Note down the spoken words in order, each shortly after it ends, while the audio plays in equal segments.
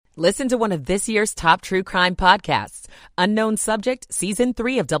Listen to one of this year's top true crime podcasts. Unknown Subject, Season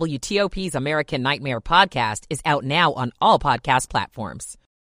 3 of WTOP's American Nightmare podcast is out now on all podcast platforms.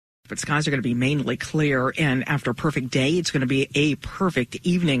 But skies are going to be mainly clear, and after a perfect day, it's going to be a perfect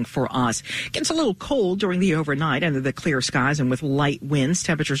evening for us. It gets a little cold during the overnight under the clear skies, and with light winds,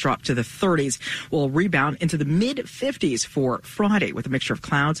 temperatures drop to the 30s. We'll rebound into the mid-50s for Friday with a mixture of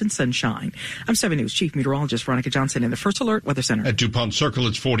clouds and sunshine. I'm 7 News Chief Meteorologist Veronica Johnson in the First Alert Weather Center. At DuPont Circle,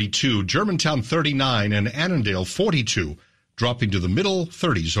 it's 42, Germantown 39, and Annandale 42, dropping to the middle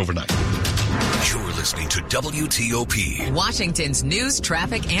 30s overnight. You're listening to WTOP, Washington's news,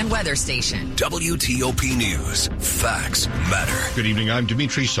 traffic, and weather station. WTOP News. Facts matter. Good evening. I'm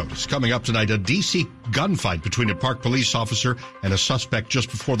Dimitri Sotis. Coming up tonight, a D.C. gunfight between a Park police officer and a suspect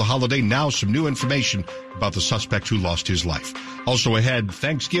just before the holiday. Now some new information about the suspect who lost his life. Also ahead,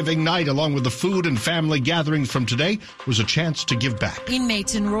 Thanksgiving night, along with the food and family gatherings from today, was a chance to give back.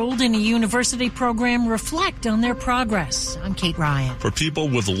 Inmates enrolled in a university program reflect on their progress. I'm Kate Ryan. For people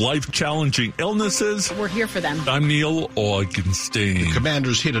with life-challenging illnesses, we're here for them. I'm Neil Augenstein. The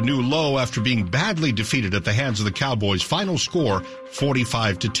Commanders hit a new low after being badly defeated at the hands of the Cowboys. Final score,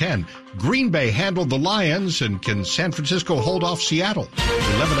 45-10. Green Bay handled the Lions, and can San Francisco hold off Seattle?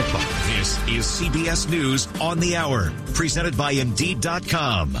 11 o'clock. This is CBS News on the Hour, presented by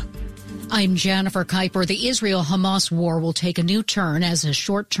Indeed.com. I'm Jennifer Kuiper. The Israel-Hamas war will take a new turn as a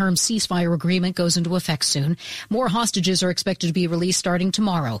short-term ceasefire agreement goes into effect soon. More hostages are expected to be released starting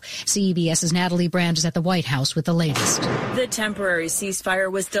tomorrow. CBS's Natalie Brand is at the White House with the latest. The temporary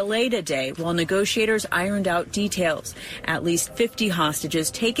ceasefire was delayed a day while negotiators ironed out details. At least 50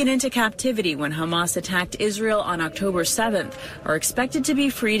 hostages taken into captivity when Hamas attacked Israel on October 7th are expected to be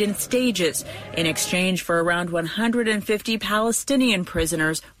freed in stages in exchange for around 150 Palestinian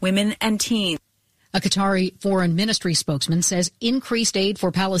prisoners, women and teens. A Qatari foreign ministry spokesman says increased aid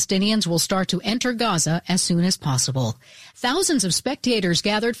for Palestinians will start to enter Gaza as soon as possible. Thousands of spectators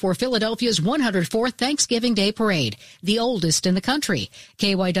gathered for Philadelphia's 104th Thanksgiving Day Parade, the oldest in the country.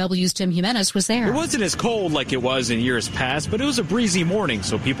 KYW's Tim Jimenez was there. It wasn't as cold like it was in years past, but it was a breezy morning,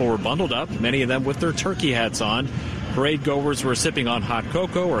 so people were bundled up, many of them with their turkey hats on. Parade goers were sipping on hot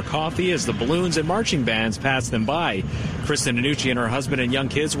cocoa or coffee as the balloons and marching bands passed them by. Kristen Annucci and her husband and young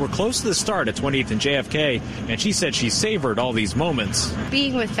kids were close to the start at 20th and JFK, and she said she savored all these moments.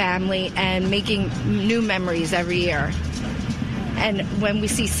 Being with family and making new memories every year. And when we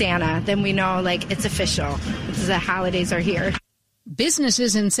see Santa, then we know, it's official. The holidays are here.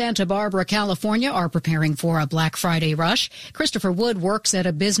 Businesses in Santa Barbara, California are preparing for a Black Friday rush. Christopher Wood works at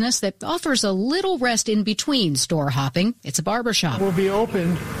a business that offers a little rest in between store hopping. It's a barbershop. We'll be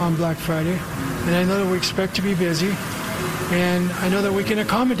open on Black Friday, and I know that we expect to be busy, and I know that we can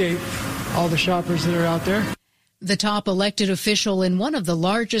accommodate all the shoppers that are out there. The top elected official in one of the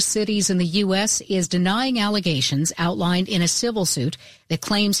largest cities in the U.S. is denying allegations outlined in a civil suit that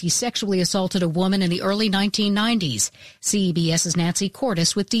claims he sexually assaulted a woman in the early 1990s. CBS's Nancy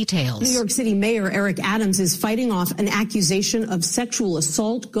Cordes with details. New York City Mayor Eric Adams is fighting off an accusation of sexual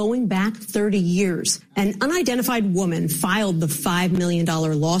assault going back 30 years. An unidentified woman filed the $5 million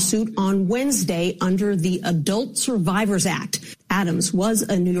lawsuit on Wednesday under the Adult Survivors Act. Adams was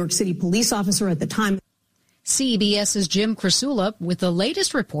a New York City police officer at the time. CBS's Jim Krasula with the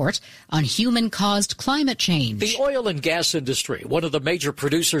latest report on human-caused climate change. The oil and gas industry, one of the major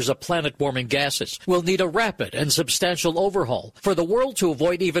producers of planet-warming gases, will need a rapid and substantial overhaul for the world to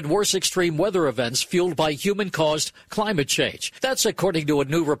avoid even worse extreme weather events fueled by human-caused climate change. That's according to a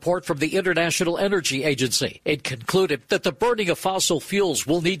new report from the International Energy Agency. It concluded that the burning of fossil fuels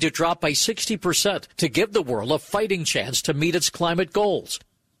will need to drop by 60% to give the world a fighting chance to meet its climate goals.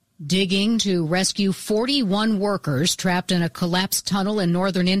 Digging to rescue 41 workers trapped in a collapsed tunnel in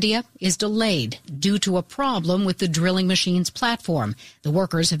northern India is delayed due to a problem with the drilling machine's platform. The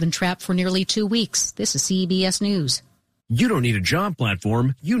workers have been trapped for nearly 2 weeks. This is CBS News. You don't need a job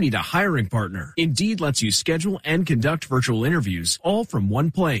platform. You need a hiring partner. Indeed lets you schedule and conduct virtual interviews all from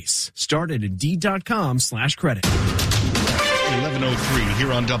one place. Start at Indeed.com/credit. 11:03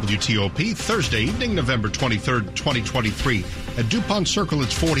 here on WTOP, Thursday evening, November 23rd, 2023. At DuPont Circle,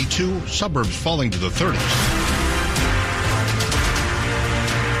 it's 42, suburbs falling to the 30s.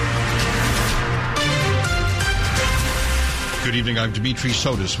 Good evening, I'm Dimitri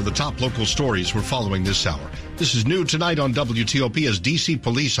Sotis with the top local stories we're following this hour. This is new tonight on WTOP as D.C.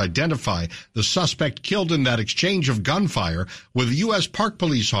 police identify the suspect killed in that exchange of gunfire with a U.S. Park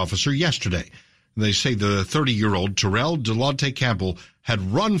police officer yesterday. They say the 30-year-old Terrell Delonte Campbell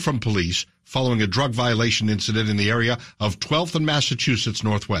had run from police following a drug violation incident in the area of 12th and Massachusetts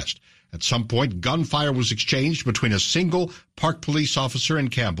Northwest. At some point, gunfire was exchanged between a single Park police officer and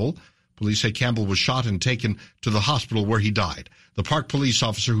Campbell. Police say Campbell was shot and taken to the hospital where he died. The Park police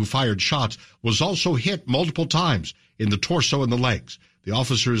officer who fired shots was also hit multiple times in the torso and the legs. The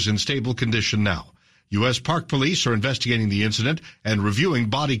officer is in stable condition now. U.S. Park Police are investigating the incident and reviewing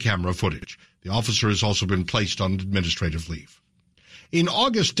body camera footage. The officer has also been placed on administrative leave. In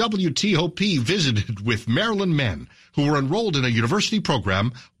August, WTOP visited with Maryland men who were enrolled in a university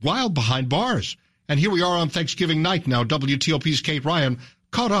program while behind bars. And here we are on Thanksgiving night now. WTOP's Kate Ryan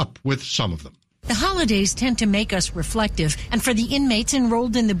caught up with some of them. The holidays tend to make us reflective, and for the inmates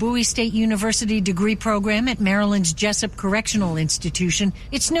enrolled in the Bowie State University degree program at Maryland's Jessup Correctional Institution,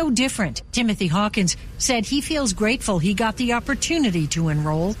 it's no different. Timothy Hawkins said he feels grateful he got the opportunity to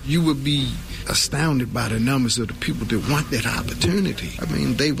enroll. You would be astounded by the numbers of the people that want that opportunity. I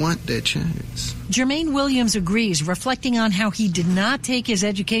mean, they want that chance. Jermaine Williams agrees, reflecting on how he did not take his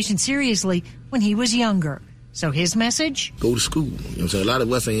education seriously when he was younger. So his message? Go to school. You know what I'm saying? A lot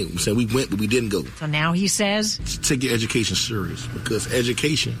of us ain't saying we went, but we didn't go. So now he says? Take your education serious, because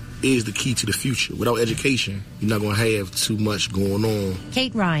education is the key to the future. Without education, you're not going to have too much going on.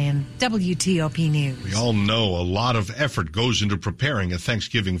 Kate Ryan, WTOP News. We all know a lot of effort goes into preparing a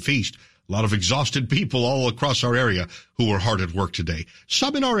Thanksgiving feast. A lot of exhausted people all across our area who are hard at work today.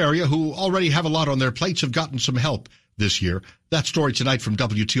 Some in our area who already have a lot on their plates have gotten some help this year. That story tonight from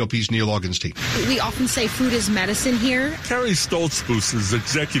WTOP's Neil Augenstein. We often say food is medicine here. Carrie Stoltzfus is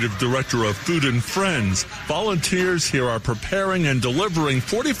Executive Director of Food and Friends. Volunteers here are preparing and delivering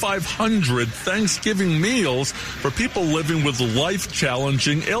 4,500 Thanksgiving meals for people living with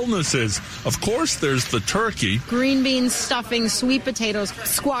life-challenging illnesses. Of course, there's the turkey. Green beans, stuffing, sweet potatoes,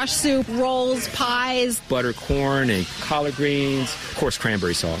 squash soup, rolls, pies. Buttered corn and collard greens. Of course,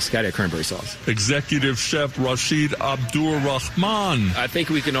 cranberry sauce. Got to have cranberry sauce. Executive Chef Rashid Abdur-Rahman. I think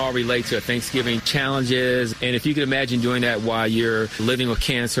we can all relate to Thanksgiving challenges. And if you can imagine doing that while you're living with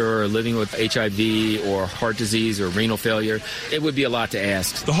cancer or living with HIV or heart disease or renal failure, it would be a lot to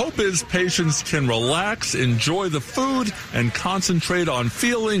ask. The hope is patients can relax, enjoy the food, and concentrate on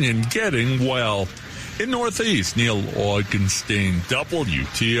feeling and getting well. In Northeast, Neil Augenstein,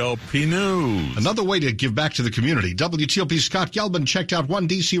 WTOP News. Another way to give back to the community. WTOP's Scott Gelman checked out one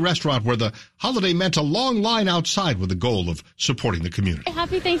D.C. restaurant where the holiday meant a long line outside with the goal of supporting the community.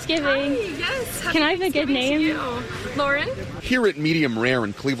 Happy Thanksgiving. Hi, yes. Can I have a good name? Lauren? Here at Medium Rare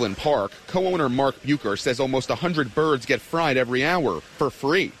in Cleveland Park, co-owner Mark Bucher says almost 100 birds get fried every hour for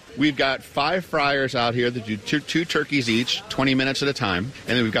free. We've got 5 fryers out here that do two turkeys each, 20 minutes at a time.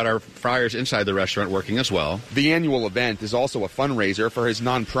 And then we've got our fryers inside the restaurant working as well. The annual event is also a fundraiser for his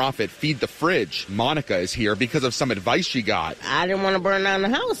nonprofit Feed the Fridge. Monica is here because of some advice she got. I didn't want to burn down the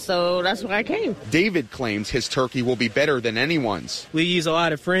house, so that's why I came. David claims his turkey will be better than anyone's. We use a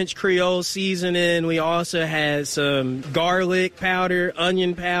lot of French Creole seasoning. We also had some garlic powder,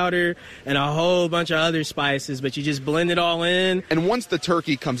 onion powder, and a whole bunch of other spices, but you just blend it all in. And once the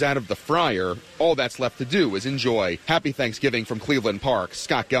turkey comes out of the fryer, all that's left to do is enjoy. Happy Thanksgiving from Cleveland Park.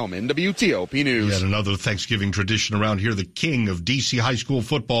 Scott Gelman, WTOP News. Yet another Thanksgiving tradition around here. The king of D.C. high school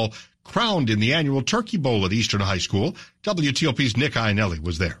football crowned in the annual Turkey Bowl at Eastern High School. WTOP's Nick Iannelli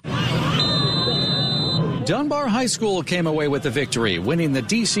was there. Dunbar High School came away with the victory, winning the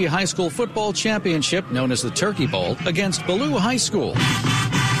D.C. High School Football Championship, known as the Turkey Bowl, against Ballou High School.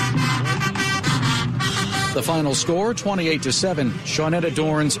 The final score, 28-7. Shawnetta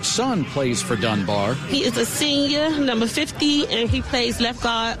Dorn's son plays for Dunbar. He is a senior, number 50, and he plays left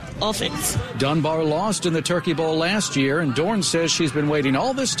guard offense. Dunbar lost in the Turkey Bowl last year, and Dorn says she's been waiting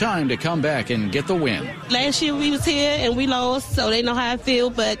all this time to come back and get the win. Last year we was here and we lost, so they know how I feel,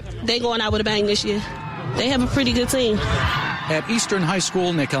 but they going out with a bang this year. They have a pretty good team. At Eastern High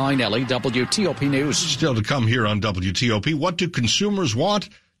School, Nick Iannelli, WTOP News. Still to come here on WTOP, what do consumers want?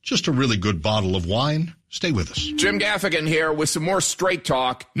 Just a really good bottle of wine? Stay with us. Jim Gaffigan here with some more Straight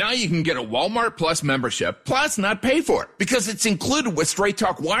Talk. Now you can get a Walmart Plus membership, plus not pay for it, because it's included with Straight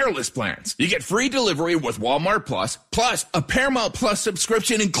Talk wireless plans. You get free delivery with Walmart Plus, plus a Paramount Plus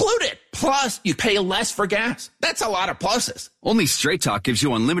subscription included. Plus, you pay less for gas. That's a lot of pluses. Only Straight Talk gives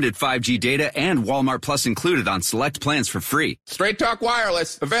you unlimited 5G data and Walmart Plus included on select plans for free. Straight Talk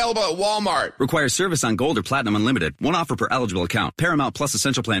wireless, available at Walmart. Requires service on Gold or Platinum Unlimited. One offer per eligible account. Paramount Plus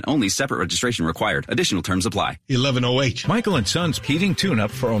Essential Plan only. Separate registration required. Additional terms apply. 11:08. Michael and Son's heating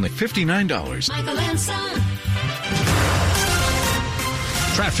tune-up for only $59. Michael and Son.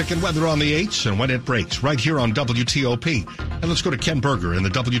 Traffic and weather on the 8s and when it breaks right here on WTOP. And let's go to Ken Berger in the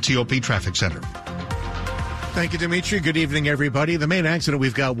WTOP Traffic Center. Thank you, Dimitri. Good evening, everybody. The main accident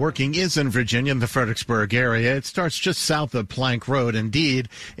we've got working is in Virginia, in the Fredericksburg area. It starts just south of Plank Road. Indeed,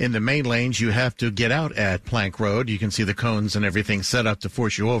 in the main lanes, you have to get out at Plank Road. You can see the cones and everything set up to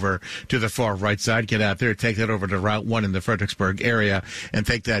force you over to the far right side. Get out there, take that over to Route 1 in the Fredericksburg area, and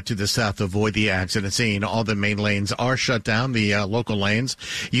take that to the south to avoid the accident scene. All the main lanes are shut down, the local lanes.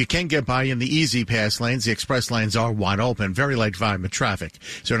 You can get by in the easy pass lanes. The express lanes are wide open. Very light volume of traffic.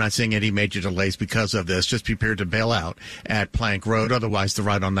 So we're not seeing any major delays because of this. Just prepare to bail out at Plank Road. Otherwise, the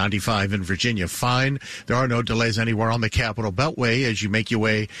ride on 95 in Virginia, fine. There are no delays anywhere on the Capitol Beltway as you make your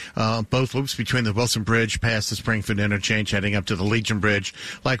way both loops between the Wilson Bridge past the Springfield Interchange heading up to the Legion Bridge.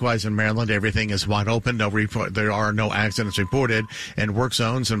 Likewise, in Maryland, everything is wide open. There are no accidents reported, and work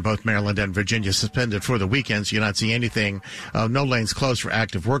zones in both Maryland and Virginia suspended for the weekend. So you're not seeing anything. No lanes closed for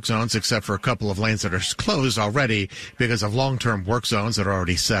active work zones except for a couple of lanes that are closed already because of long-term work zones that are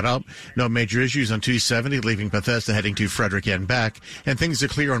already set up. No major issues on 270 leaving Bethesda heading to Frederick and back, and things are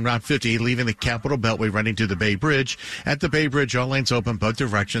clear on Route 50 leaving the Capitol Beltway running to the Bay Bridge. At the Bay Bridge, all lanes open both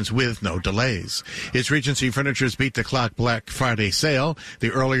directions with no delays. It's Regency Furniture's Beat the Clock Black Friday sale.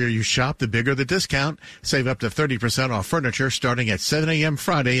 The earlier you shop, the bigger the discount. Save up to 30% off furniture starting at 7 a.m.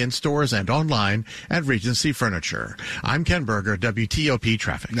 Friday in stores and online at Regency Furniture. I'm Ken Berger, WTOP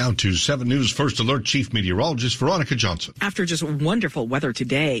Traffic. Now to 7 News First Alert Chief Meteorologist Veronica Johnson. After just wonderful weather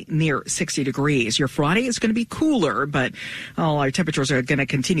today, near 60 degrees, your Friday is going to be cooler, but our temperatures are going to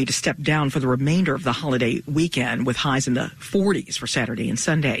continue to step down for the remainder of the holiday weekend with highs in the 40s for Saturday and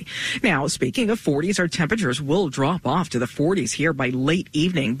Sunday. Now, speaking of 40s, our temperatures will drop off to the 40s here by late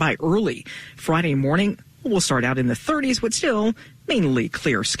evening. By early Friday morning, we'll start out in the 30s, but still mainly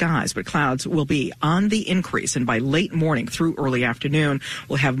clear skies, but clouds will be on the increase, and by late morning through early afternoon,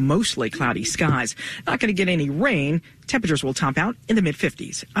 we'll have mostly cloudy skies. Not going to get any rain. Temperatures will top out in the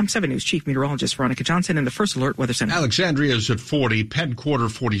mid-50s. I'm 7 News Chief Meteorologist Veronica Johnson in the First Alert Weather Center. Alexandria is at 40, Penn Quarter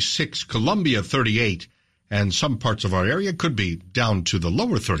 46, Columbia 38, and some parts of our area could be down to the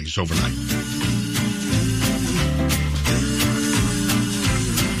lower 30s overnight.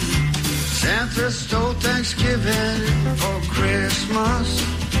 Santa stole Thanksgiving for Christmas.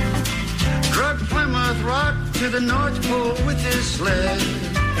 Drug Plymouth Rock to the North Pole with his sled.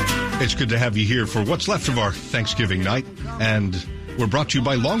 It's good to have you here for what's left of our Thanksgiving night, and we're brought to you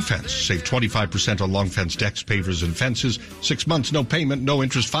by Long Fence. Save 25% on Long Fence decks, pavers, and fences. 6 months, no payment, no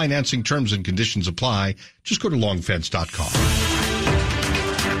interest financing. Terms and conditions apply. Just go to longfence.com.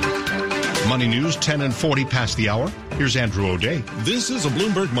 Money News, 10 and 40 past the hour. Here's Andrew O'Day. This is a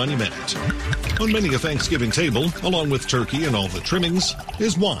Bloomberg Money Minute. On many a Thanksgiving table, along with turkey and all the trimmings,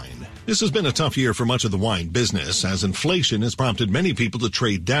 is wine. This has been a tough year for much of the wine business, as inflation has prompted many people to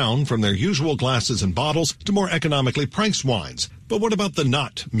trade down from their usual glasses and bottles to more economically priced wines. But what about the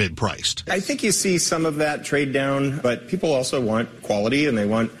not mid-priced? I think you see some of that trade down, but people also want quality and they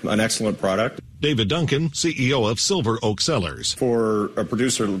want an excellent product. David Duncan, CEO of Silver Oak Cellars. For a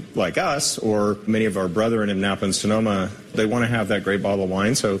producer like us, or many of our brethren in Napa and Sonoma, they want to have that great bottle of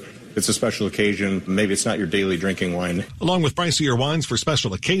wine, so it's a special occasion. Maybe it's not your daily drinking wine. Along with pricier wines for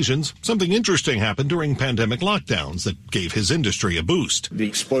special occasions, something interesting happened during pandemic lockdowns that gave his industry a boost. The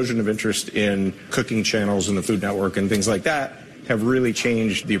explosion of interest in cooking channels and the Food Network and things like that have really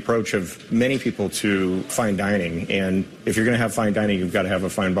changed the approach of many people to fine dining. And if you're going to have fine dining, you've got to have a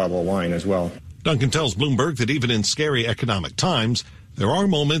fine bottle of wine as well. Duncan tells Bloomberg that even in scary economic times, there are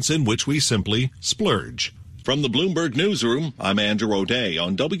moments in which we simply splurge. From the Bloomberg Newsroom, I'm Andrew O'Day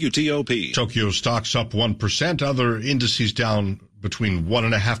on WTOP. Tokyo stocks up 1%. Other indices down between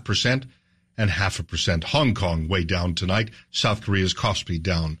 1.5% and 0.5%. Hong Kong way down tonight. South Korea's Kospi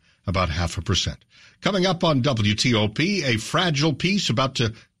down about 0.5%. Coming up on WTOP, a fragile peace about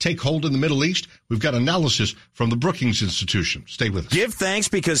to take hold in the Middle East. We've got analysis from the Brookings Institution. Stay with us. Give thanks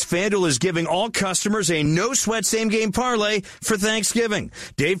because FanDuel is giving all customers a no-sweat same-game parlay for Thanksgiving.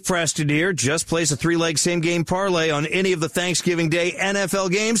 Dave Preston here. Just place a 3-leg same-game parlay on any of the Thanksgiving Day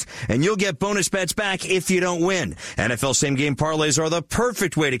NFL games, and you'll get bonus bets back if you don't win. NFL same-game parlays are the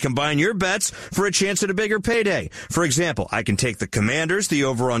perfect way to combine your bets for a chance at a bigger payday. For example, I can take the Commanders, the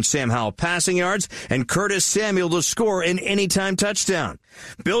over on Sam Howell passing yards, and Curtis Samuel to score an anytime touchdown.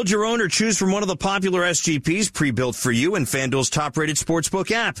 Build your own or choose from one of the popular SGPs pre-built for you in FanDuel's top-rated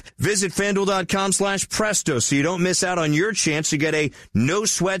sportsbook app. Visit FanDuel.com/presto so you don't miss out on your chance to get a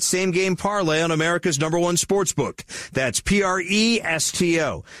no-sweat same-game parlay on America's #1 sportsbook. That's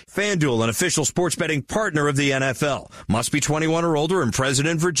PRESTO. FanDuel, an official sports betting partner of the NFL. Must be 21 or older and present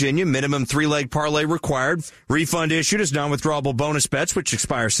in Virginia. Minimum 3-leg parlay required. Refund issued as non-withdrawable bonus bets, which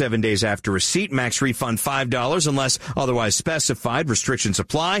expire 7 days after receipt. Max Gas refund $5 unless otherwise specified. Restrictions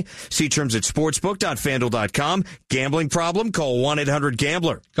apply. See terms at sportsbook.fanduel.com. Gambling problem? Call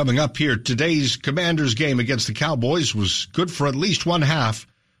 1-800-GAMBLER. Coming up here, today's Commanders game against the Cowboys was good for at least one half.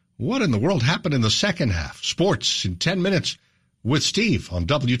 What in the world happened in the second half? Sports in 10 minutes with Steve on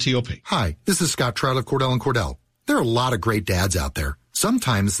WTOP. Hi, this is Scott Trout of Cordell & Cordell. There are a lot of great dads out there.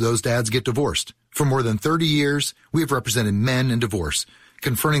 Sometimes those dads get divorced. For more than 30 years, we have represented men in divorce,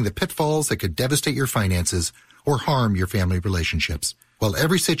 confronting the pitfalls that could devastate your finances or harm your family relationships. While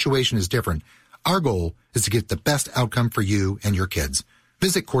every situation is different, our goal is to get the best outcome for you and your kids.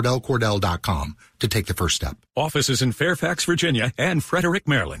 Visit CordellCordell.com to take the first step. Offices in Fairfax, Virginia and Frederick,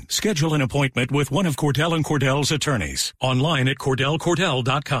 Maryland. Schedule an appointment with one of Cordell & Cordell's attorneys. Online at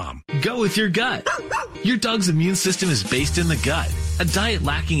CordellCordell.com. Go with your gut. Your dog's immune system is based in the gut. A diet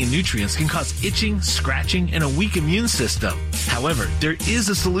lacking in nutrients can cause itching, scratching, and a weak immune system. However, there is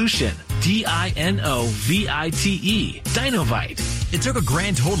a solution. DINOVITE. Dinovite. It took a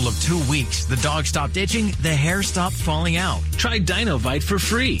grand total of 2 weeks. The dog stopped itching, the hair stopped falling out. Try Dinovite for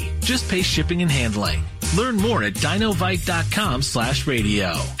free. Just pay shipping and handling. Learn more at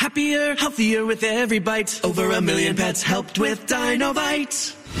dinovite.com/radio. Happier, healthier with every bite. Over 1 million pets helped with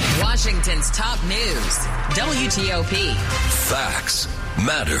Dinovite. Washington's top news. WTOP. Facts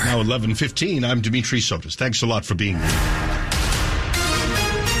matter. Now 11:15. I'm Dimitri Sotis. Thanks a lot for being here.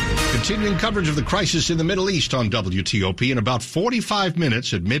 Continuing coverage of the crisis in the Middle East on WTOP in about 45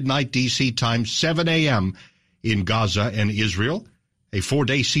 minutes at midnight D.C. time, 7 a.m. in Gaza and Israel. A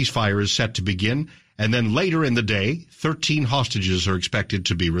 4-day ceasefire is set to begin, and then later in the day, 13 hostages are expected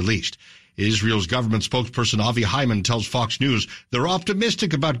to be released. Israel's government spokesperson Avi Hyman tells Fox News they're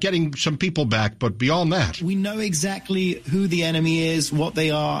optimistic about getting some people back, but beyond that, we know exactly who the enemy is, what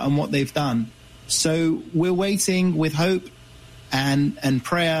they are, and what they've done. So we're waiting with hope and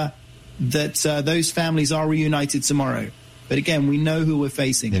prayer that those families are reunited tomorrow. But again, we know who we're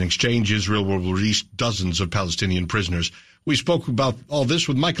facing. In exchange, Israel will release dozens of Palestinian prisoners. We spoke about all this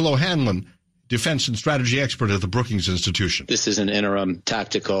with Michael O'Hanlon, defense and strategy expert at the Brookings Institution. This is an interim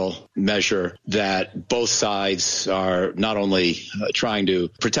tactical measure that both sides are not only trying to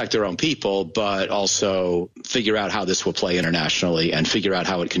protect their own people, but also figure out how this will play internationally and figure out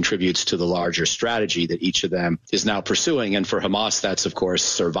how it contributes to the larger strategy that each of them is now pursuing. And for Hamas, that's, of course,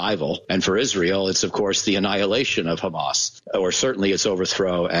 survival. And for Israel, it's, of course, the annihilation of Hamas, or certainly its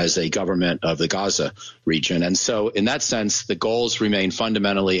overthrow as a government of the Gaza region. And so in that sense, the goals remain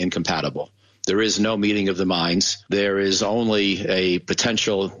fundamentally incompatible. There is no meeting of the minds. There is only a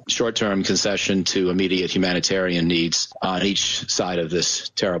potential short-term concession to immediate humanitarian needs on each side of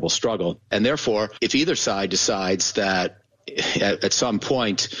this terrible struggle. And therefore, if either side decides that at some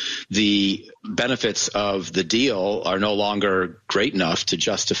point the benefits of the deal are no longer great enough to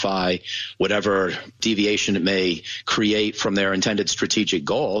justify whatever deviation it may create from their intended strategic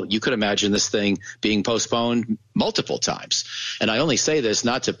goal, you could imagine this thing being postponed multiple times. And I only say this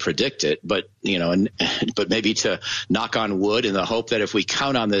not to predict it, but but maybe to knock on wood in the hope that if we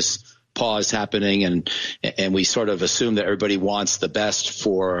count on this pause happening and we sort of assume that everybody wants the best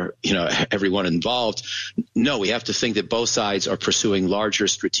for everyone involved. No, we have to think that both sides are pursuing larger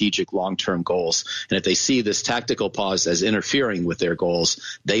strategic long-term goals. And if they see this tactical pause as interfering with their goals,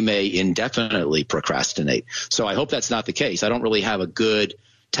 they may indefinitely procrastinate. So I hope that's not the case. I don't really have a good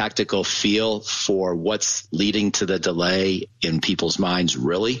tactical feel for what's leading to the delay in people's minds,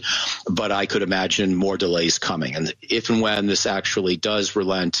 really. But I could imagine more delays coming. And if and when this actually does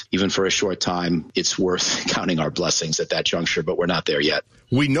relent, even for a short time, it's worth counting our blessings at that juncture, but we're not there yet.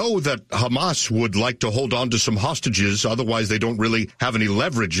 We know that Hamas would like to hold on to some hostages. Otherwise, they don't really have any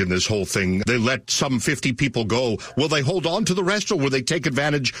leverage in this whole thing. They let some 50 people go. Will they hold on to the rest, or will they take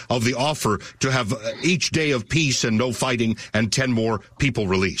advantage of the offer to have each day of peace and no fighting and 10 more people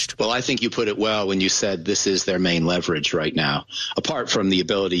released? Well, I think you put it well when you said this is their main leverage right now, apart from the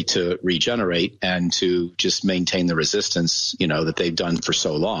ability to regenerate and to just maintain the resistance, that they've done for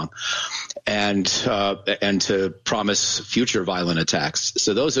so long, and to promise future violent attacks.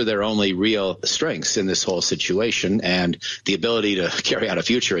 So those are their only real strengths in this whole situation. And the ability to carry out a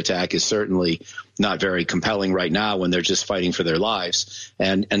future attack is certainly not very compelling right now when they're just fighting for their lives.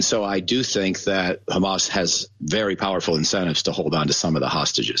 And so I do think that Hamas has very powerful incentives to hold on to some of the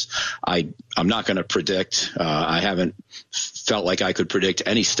hostages. I'm not going to predict. I haven't felt like I could predict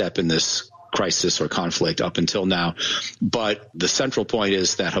any step in this crisis or conflict up until now. But the central point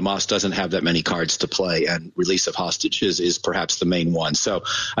is that Hamas doesn't have that many cards to play, and release of hostages is perhaps the main one. So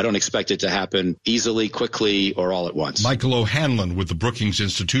I don't expect it to happen easily, quickly, or all at once. Michael O'Hanlon with the Brookings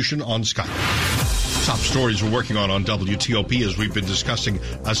Institution on Skype. Top stories we're working on WTOP as we've been discussing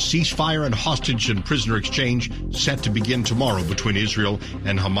a ceasefire and hostage and prisoner exchange set to begin tomorrow between Israel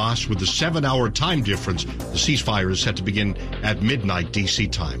and Hamas with a 7-hour time difference. The ceasefire is set to begin at midnight D.C.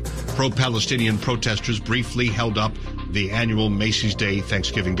 time. Pro-Palestinian protesters briefly held up the annual Macy's Day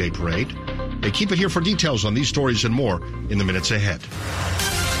Thanksgiving Day parade. They keep it here for details on these stories and more in the minutes ahead.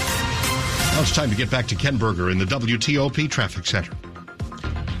 Now it's time to get back to Ken Berger in the WTOP Traffic Center.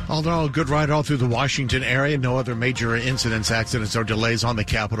 All in all, good ride all through the Washington area. No other major incidents, accidents, or delays on the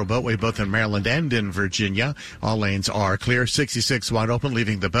Capitol Beltway, both in Maryland and in Virginia. All lanes are clear. 66 wide open,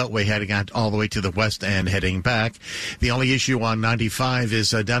 leaving the Beltway heading out all the way to the west and heading back. The only issue on 95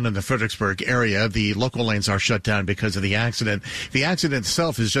 is down in the Fredericksburg area. The local lanes are shut down because of the accident. The accident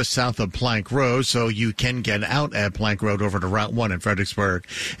itself is just south of Plank Road, so you can get out at Plank Road over to Route 1 in Fredericksburg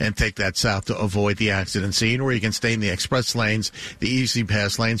and take that south to avoid the accident scene, or you can stay in the express lanes. The easy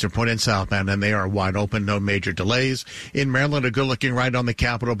pass lanes are put in southbound, and they are wide open. No major delays. In Maryland, a good-looking ride on the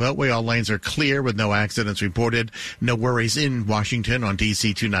Capitol Beltway. All lanes are clear with no accidents reported. No worries in Washington on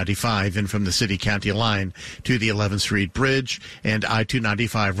DC 295 and from the city-county line to the 11th Street Bridge. And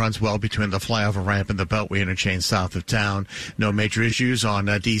I-295 runs well between the flyover ramp and the Beltway interchange south of town. No major issues on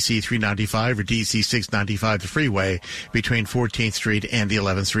DC 395 or DC 695, the freeway between 14th Street and the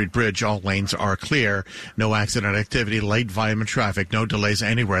 11th Street Bridge. All lanes are clear. No accident activity, late volume of traffic. No delays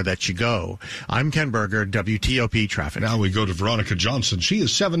anywhere that you go. I'm Ken Berger, WTOP Traffic. Now we go to Veronica Johnson. She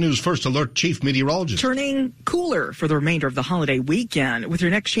is 7 News First Alert Chief Meteorologist. Turning cooler for the remainder of the holiday weekend with your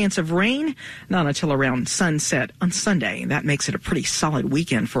next chance of rain, not until around sunset on Sunday. That makes it a pretty solid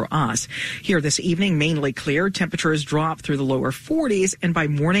weekend for us. Here this evening, mainly clear. Temperatures drop through the lower 40s, and by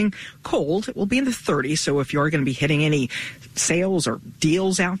morning, cold. It will be in the 30s, so if you are going to be hitting any sales or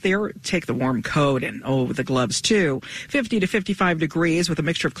deals out there, take the warm coat and, the gloves too. 50 to 55 degrees with a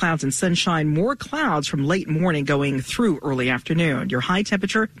mixture of clouds and sunshine. More clouds from late morning going through early afternoon. Your high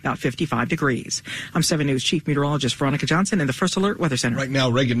temperature, about 55 degrees. I'm 7 News Chief Meteorologist Veronica Johnson in the First Alert Weather Center. Right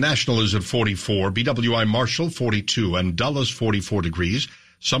now, Reagan National is at 44, BWI Marshall 42, and Dulles 44 degrees.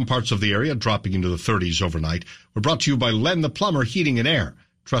 Some parts of the area dropping into the 30s overnight. We're brought to you by Len the Plumber Heating and Air.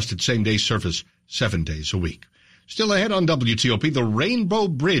 Trusted same-day service 7 days a week. Still ahead on WTOP, the Rainbow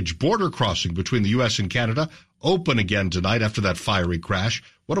Bridge border crossing between the U.S. and Canada open again tonight after that fiery crash.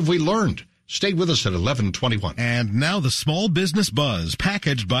 What have we learned? Stay with us at 11:21. And now the Small Business Buzz,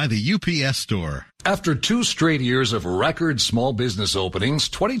 packaged by the UPS Store. After 2 straight years of record small business openings,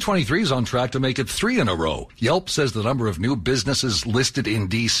 2023 is on track to make it 3 in a row. Yelp says the number of new businesses listed in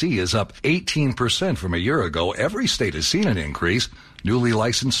D.C. is up 18% from a year ago. Every state has seen an increase. Newly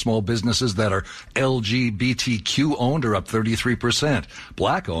licensed small businesses that are LGBTQ owned are up 33%.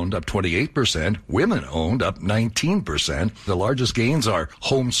 Black owned up 28%. Women owned up 19%. The largest gains are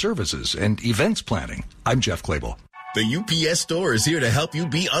home services and events planning. I'm Jeff Clable. The UPS Store is here to help you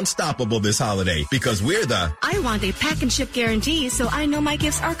be unstoppable this holiday because we're the I want a pack and ship guarantee so I know my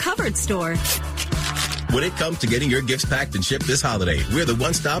gifts are covered store. When it comes to getting your gifts packed and shipped this holiday, we're the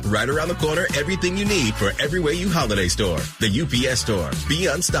one-stop right around the corner, everything you need for every way you holiday store. The UPS Store. Be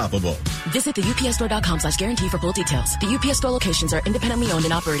unstoppable. Visit the UPSstore.com/guarantee for full details. The UPS Store locations are independently owned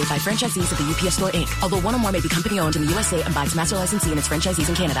and operated by franchisees of the UPS Store, Inc. Although one or more may be company-owned in the USA and by its master licensee and its franchisees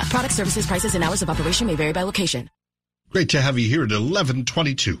in Canada. Product services, prices, and hours of operation may vary by location. Great to have you here at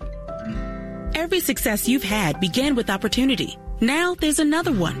 11:22. Every success you've had began with opportunity. Now there's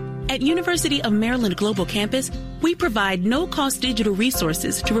another one. At University of Maryland Global Campus, we provide no-cost digital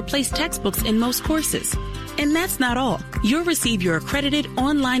resources to replace textbooks in most courses. And that's not all. You'll receive your accredited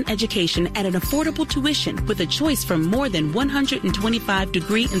online education at an affordable tuition with a choice from more than 125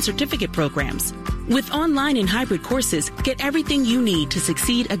 degree and certificate programs. With online and hybrid courses, get everything you need to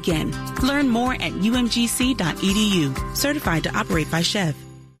succeed again. Learn more at umgc.edu. Certified to operate by Chev.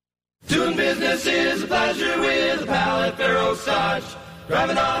 Doing business is a pleasure with a pal at Fair Oaks Dodge.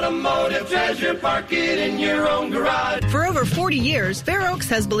 Drive an automotive treasure, park it in your own garage. For over 40 years, Fair Oaks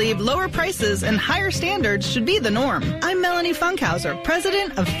has believed lower prices and higher standards should be the norm. I'm Melanie Funkhauser,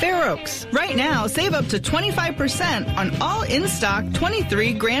 president of Fair Oaks. Right now, save up to 25% on all in-stock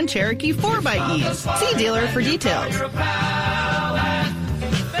 23 Grand Cherokee 4xEs. See dealer for details.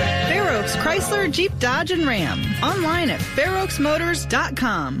 Fair Oaks Chrysler, Jeep, Dodge, and Ram. Online at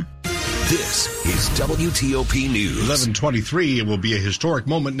fairoaksmotors.com. This is WTOP News. 11:23. It will be a historic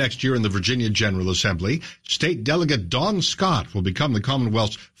moment next year in the Virginia General Assembly. State Delegate Dawn Scott will become the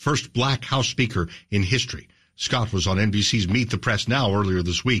Commonwealth's first black House Speaker in history. Scott was on NBC's Meet the Press Now earlier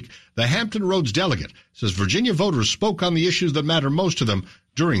this week. The Hampton Roads delegate says Virginia voters spoke on the issues that matter most to them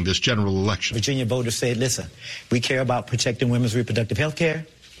during this general election. Virginia voters said, listen, we care about protecting women's reproductive health care.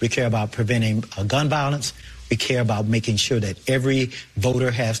 We care about preventing gun violence. We care about making sure that every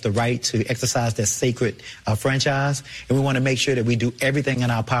voter has the right to exercise their sacred franchise. And we want to make sure that we do everything in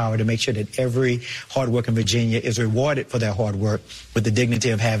our power to make sure that every hardworking Virginia is rewarded for their hard work with the dignity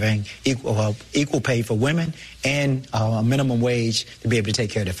of having equal pay for women and a minimum wage to be able to take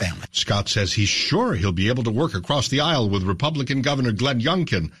care of their family. Scott says he's sure he'll be able to work across the aisle with Republican Governor Glenn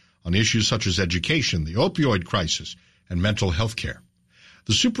Youngkin on issues such as education, the opioid crisis, and mental health care.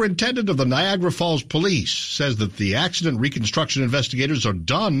 The superintendent of the Niagara Falls Police says that the accident reconstruction investigators are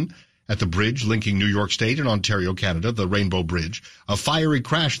done at the bridge linking New York State and Ontario, Canada, the Rainbow Bridge. A fiery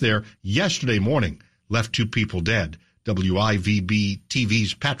crash there yesterday morning left 2 people dead. WIVB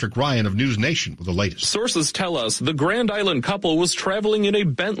TV's Patrick Ryan of News Nation with the latest. Sources tell us the Grand Island couple was traveling in a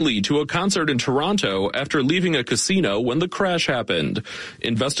Bentley to a concert in Toronto after leaving a casino when the crash happened.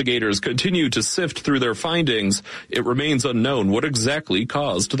 Investigators continue to sift through their findings. It remains unknown what exactly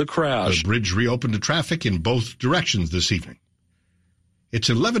caused the crash. The bridge reopened to traffic in both directions this evening. It's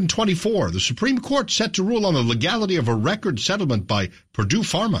 11:24. The Supreme Court set to rule on the legality of a record settlement by Purdue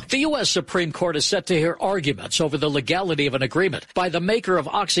Pharma. The U.S. Supreme Court is set to hear arguments over the legality of an agreement by the maker of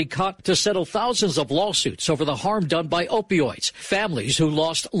OxyContin to settle thousands of lawsuits over the harm done by opioids. Families who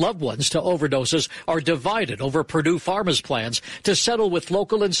lost loved ones to overdoses are divided over Purdue Pharma's plans to settle with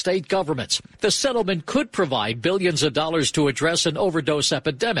local and state governments. The settlement could provide billions of dollars to address an overdose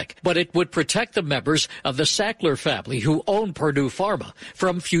epidemic, but it would protect the members of the Sackler family who own Purdue Pharma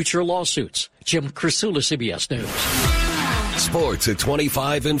from future lawsuits. Jim Crisula, CBS News. Sports at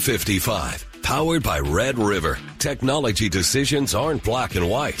 25 and 55. Powered by Red River. Technology decisions aren't black and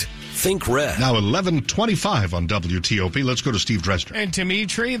white. Think red. Now 11:25 on WTOP. Let's go to Steve Dresner. And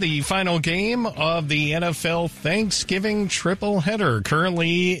Dimitri, the final game of the NFL Thanksgiving triple header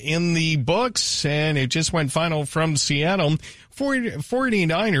currently in the books, and it just went final from Seattle.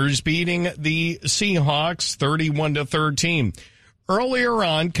 49ers beating the Seahawks 31-13. Earlier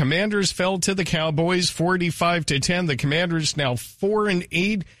on, Commanders fell to the Cowboys 45-10. The Commanders now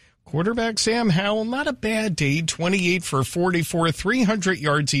 4-8. Quarterback Sam Howell, not a bad day, 28 for 44, 300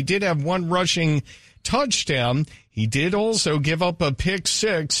 yards. He did have one rushing touchdown. He did also give up a pick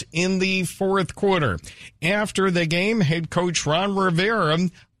 6 in the fourth quarter. After the game, head coach Ron Rivera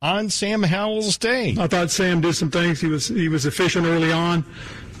on Sam Howell's day. I thought Sam did some things. He was efficient early on.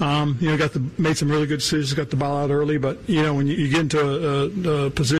 Made some really good decisions, got the ball out early. But when you get into a position